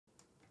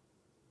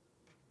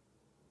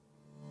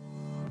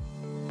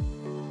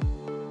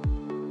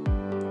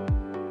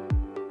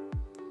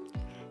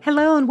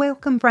Hello and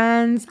welcome,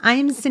 friends.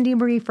 I'm Cindy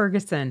Marie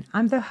Ferguson.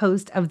 I'm the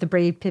host of the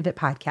Brave Pivot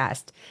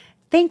podcast.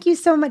 Thank you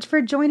so much for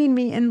joining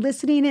me and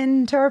listening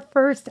in to our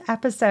first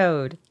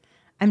episode.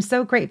 I'm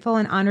so grateful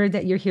and honored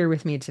that you're here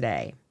with me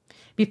today.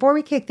 Before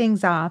we kick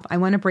things off, I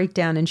want to break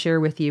down and share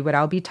with you what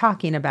I'll be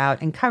talking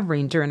about and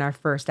covering during our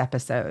first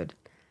episode.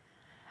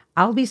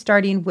 I'll be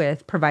starting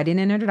with providing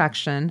an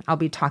introduction. I'll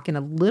be talking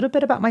a little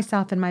bit about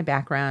myself and my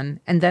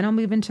background, and then I'll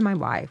move into my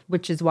why,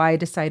 which is why I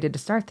decided to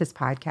start this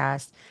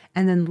podcast.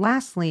 And then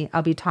lastly,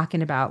 I'll be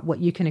talking about what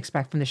you can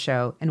expect from the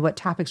show and what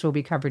topics will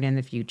be covered in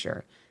the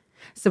future.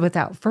 So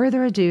without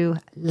further ado,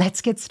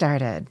 let's get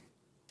started.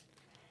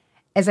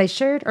 As I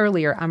shared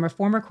earlier, I'm a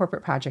former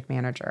corporate project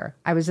manager.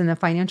 I was in the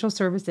financial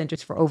service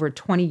industry for over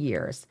 20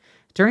 years.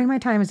 During my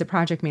time as a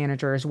project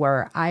manager is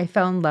where I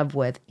fell in love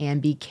with and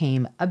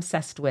became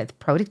obsessed with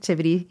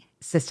productivity,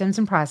 systems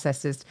and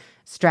processes,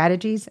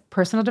 strategies,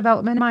 personal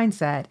development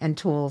mindset, and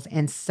tools,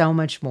 and so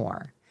much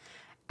more.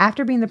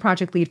 After being the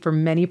project lead for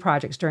many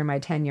projects during my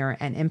tenure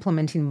and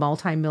implementing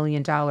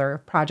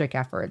multi-million-dollar project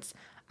efforts,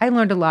 I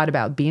learned a lot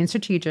about being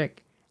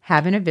strategic,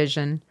 having a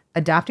vision,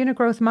 adopting a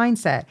growth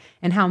mindset,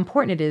 and how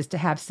important it is to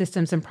have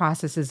systems and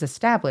processes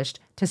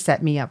established to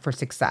set me up for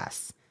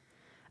success.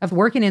 Of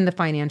working in the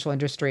financial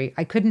industry,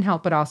 I couldn't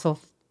help but also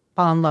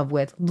fall in love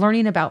with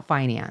learning about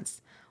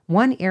finance.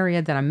 One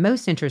area that I'm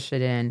most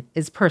interested in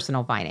is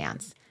personal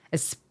finance,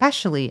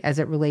 especially as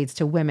it relates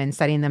to women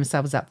setting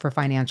themselves up for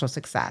financial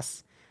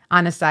success.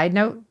 On a side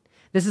note,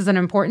 this is an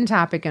important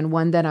topic and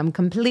one that I'm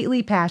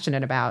completely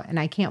passionate about, and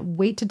I can't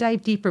wait to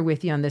dive deeper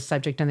with you on this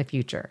subject in the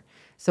future.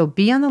 So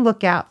be on the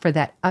lookout for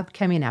that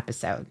upcoming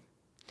episode.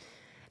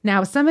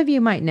 Now, some of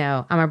you might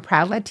know I'm a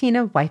proud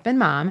Latina wife and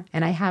mom,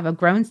 and I have a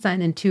grown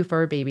son and two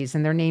fur babies,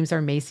 and their names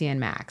are Macy and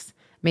Max.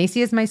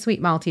 Macy is my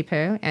sweet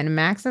Maltipoo, and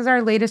Max is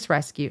our latest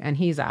rescue, and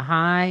he's a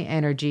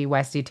high-energy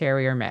Westie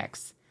Terrier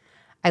mix.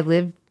 I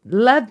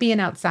love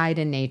being outside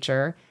in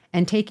nature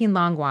and taking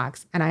long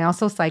walks, and I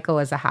also cycle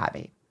as a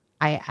hobby.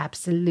 I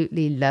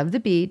absolutely love the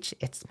beach.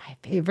 It's my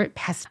favorite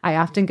pastime. I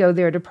often go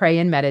there to pray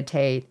and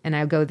meditate, and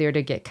I go there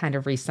to get kind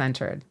of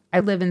recentered.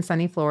 I live in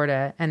sunny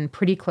Florida and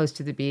pretty close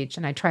to the beach,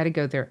 and I try to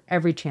go there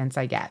every chance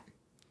I get.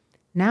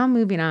 Now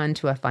moving on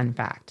to a fun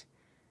fact.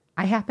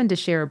 I happen to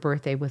share a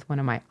birthday with one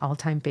of my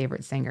all-time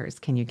favorite singers.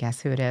 Can you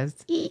guess who it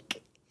is?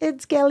 Eek!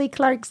 It's Kelly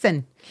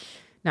Clarkson.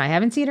 Now, I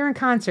haven't seen her in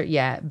concert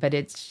yet, but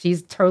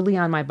she's totally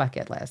on my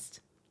bucket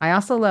list. I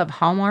also love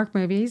Hallmark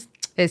movies,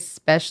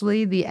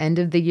 especially the end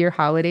of the year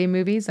holiday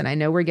movies. And I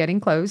know we're getting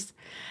close.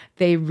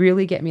 They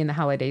really get me in the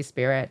holiday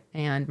spirit.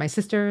 And my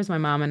sisters, my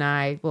mom, and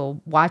I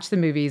will watch the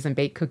movies and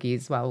bake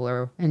cookies while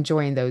we're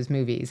enjoying those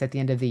movies at the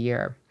end of the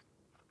year.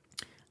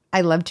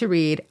 I love to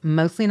read,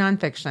 mostly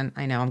nonfiction.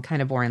 I know I'm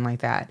kind of boring like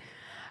that.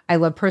 I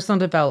love personal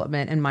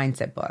development and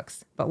mindset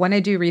books. But when I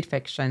do read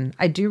fiction,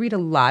 I do read a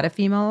lot of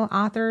female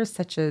authors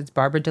such as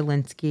Barbara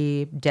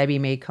Delinsky, Debbie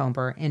May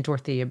Comber, and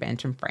Dorothea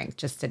Bantam Frank,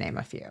 just to name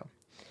a few.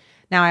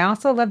 Now, I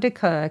also love to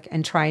cook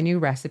and try new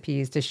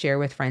recipes to share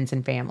with friends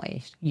and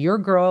family. Your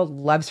girl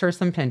loves her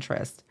some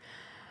Pinterest.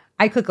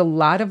 I cook a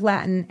lot of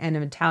Latin and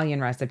Italian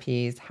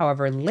recipes.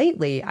 However,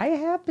 lately, I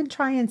have been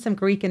trying some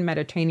Greek and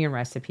Mediterranean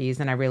recipes,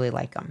 and I really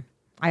like them.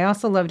 I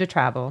also love to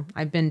travel.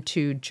 I've been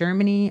to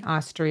Germany,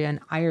 Austria, and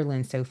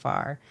Ireland so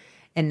far.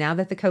 And now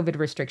that the COVID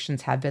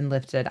restrictions have been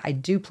lifted, I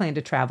do plan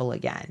to travel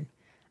again.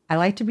 I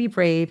like to be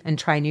brave and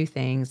try new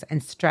things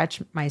and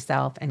stretch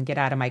myself and get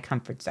out of my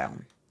comfort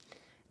zone.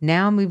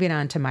 Now moving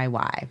on to my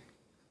why.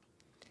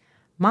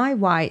 My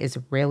why is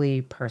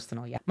really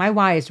personal. My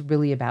why is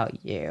really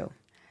about you.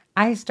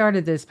 I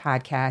started this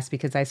podcast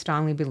because I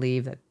strongly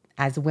believe that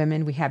as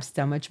women, we have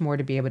so much more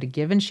to be able to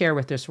give and share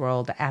with this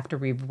world after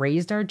we've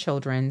raised our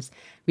children,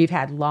 we've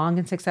had long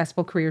and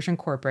successful careers in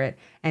corporate,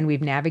 and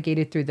we've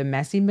navigated through the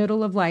messy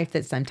middle of life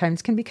that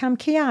sometimes can become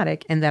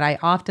chaotic and that I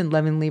often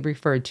lovingly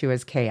refer to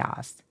as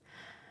chaos.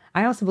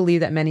 I also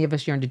believe that many of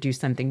us yearn to do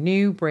something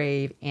new,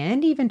 brave,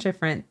 and even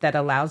different that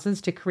allows us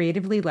to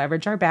creatively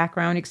leverage our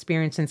background,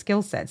 experience, and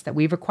skill sets that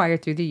we've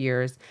acquired through the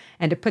years,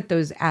 and to put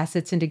those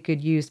assets into good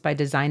use by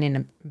designing a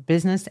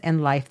business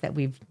and life that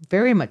we've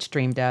very much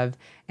dreamed of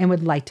and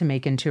would like to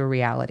make into a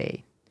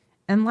reality.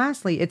 And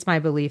lastly, it's my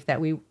belief that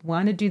we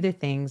want to do the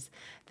things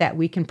that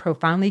we can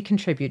profoundly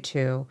contribute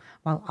to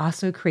while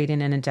also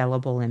creating an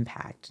indelible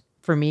impact.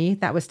 For me,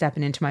 that was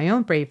stepping into my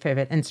own brave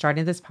pivot and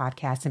starting this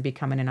podcast and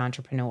becoming an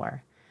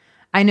entrepreneur.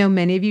 I know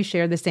many of you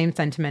share the same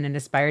sentiment and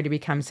aspire to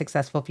become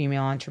successful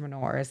female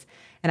entrepreneurs,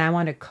 and I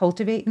want to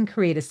cultivate and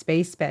create a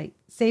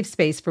safe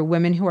space for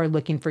women who are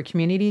looking for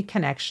community,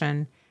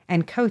 connection,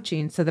 and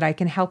coaching so that I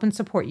can help and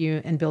support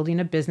you in building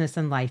a business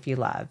and life you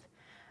love.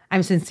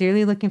 I'm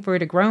sincerely looking forward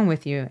to growing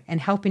with you and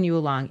helping you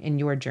along in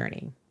your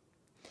journey.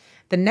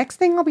 The next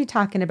thing I'll be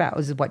talking about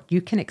is what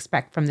you can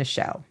expect from the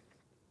show.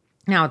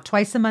 Now,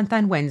 twice a month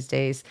on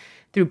Wednesdays,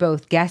 through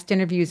both guest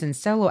interviews and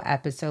solo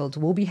episodes,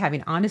 we'll be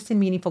having honest and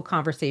meaningful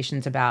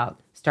conversations about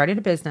starting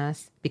a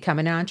business,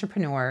 becoming an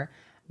entrepreneur,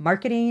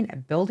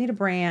 marketing, building a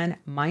brand,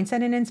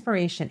 mindset and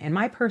inspiration, and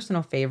my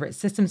personal favorite,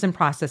 systems and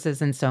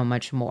processes, and so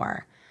much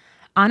more.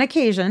 On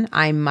occasion,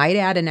 I might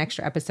add an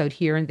extra episode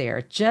here and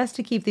there just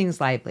to keep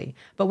things lively,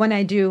 but when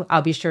I do,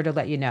 I'll be sure to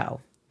let you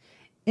know.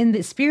 In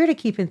the spirit of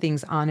keeping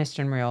things honest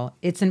and real,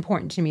 it's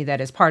important to me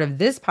that as part of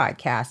this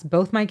podcast,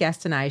 both my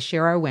guests and I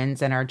share our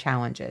wins and our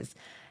challenges.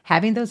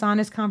 Having those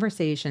honest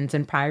conversations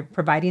and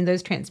providing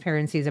those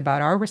transparencies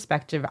about our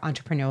respective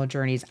entrepreneurial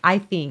journeys, I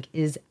think,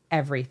 is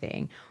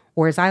everything.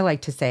 Or as I like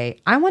to say,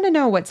 I want to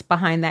know what's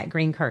behind that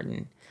green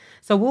curtain.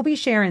 So we'll be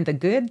sharing the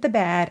good, the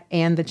bad,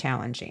 and the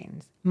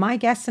challenging. My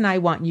guests and I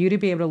want you to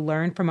be able to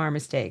learn from our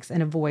mistakes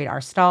and avoid our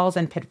stalls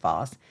and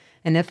pitfalls.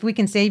 And if we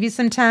can save you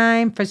some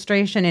time,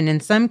 frustration, and in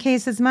some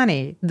cases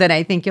money, then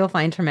I think you'll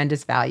find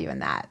tremendous value in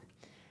that.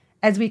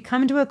 As we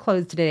come to a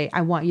close today,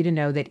 I want you to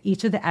know that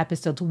each of the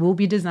episodes will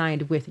be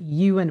designed with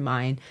you in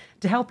mind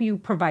to help you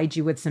provide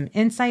you with some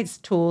insights,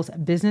 tools,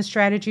 business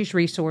strategies,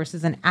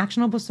 resources, and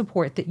actionable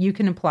support that you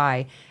can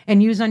apply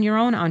and use on your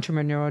own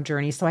entrepreneurial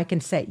journey so I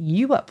can set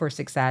you up for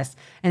success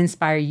and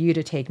inspire you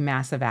to take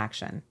massive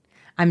action.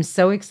 I'm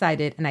so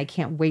excited and I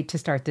can't wait to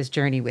start this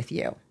journey with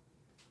you.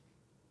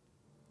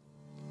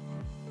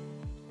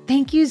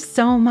 Thank you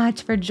so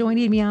much for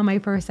joining me on my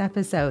first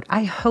episode.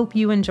 I hope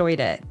you enjoyed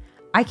it.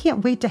 I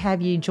can't wait to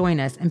have you join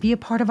us and be a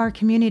part of our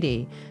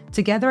community.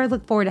 Together, I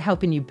look forward to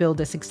helping you build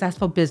a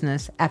successful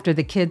business after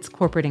the kids,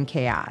 corporate, and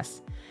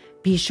chaos.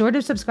 Be sure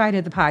to subscribe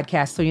to the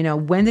podcast so you know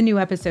when the new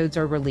episodes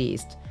are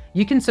released.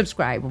 You can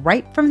subscribe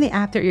right from the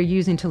app that you're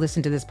using to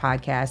listen to this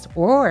podcast,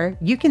 or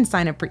you can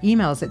sign up for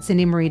emails at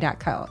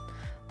cindymarie.co.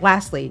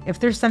 Lastly, if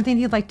there's something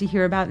you'd like to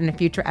hear about in a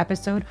future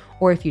episode,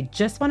 or if you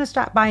just want to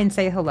stop by and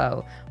say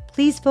hello,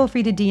 please feel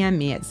free to DM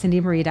me at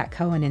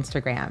cindymarie.co on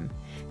Instagram.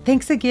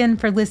 Thanks again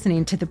for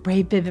listening to the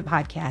Brave Pivot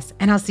Podcast,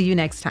 and I'll see you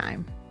next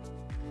time.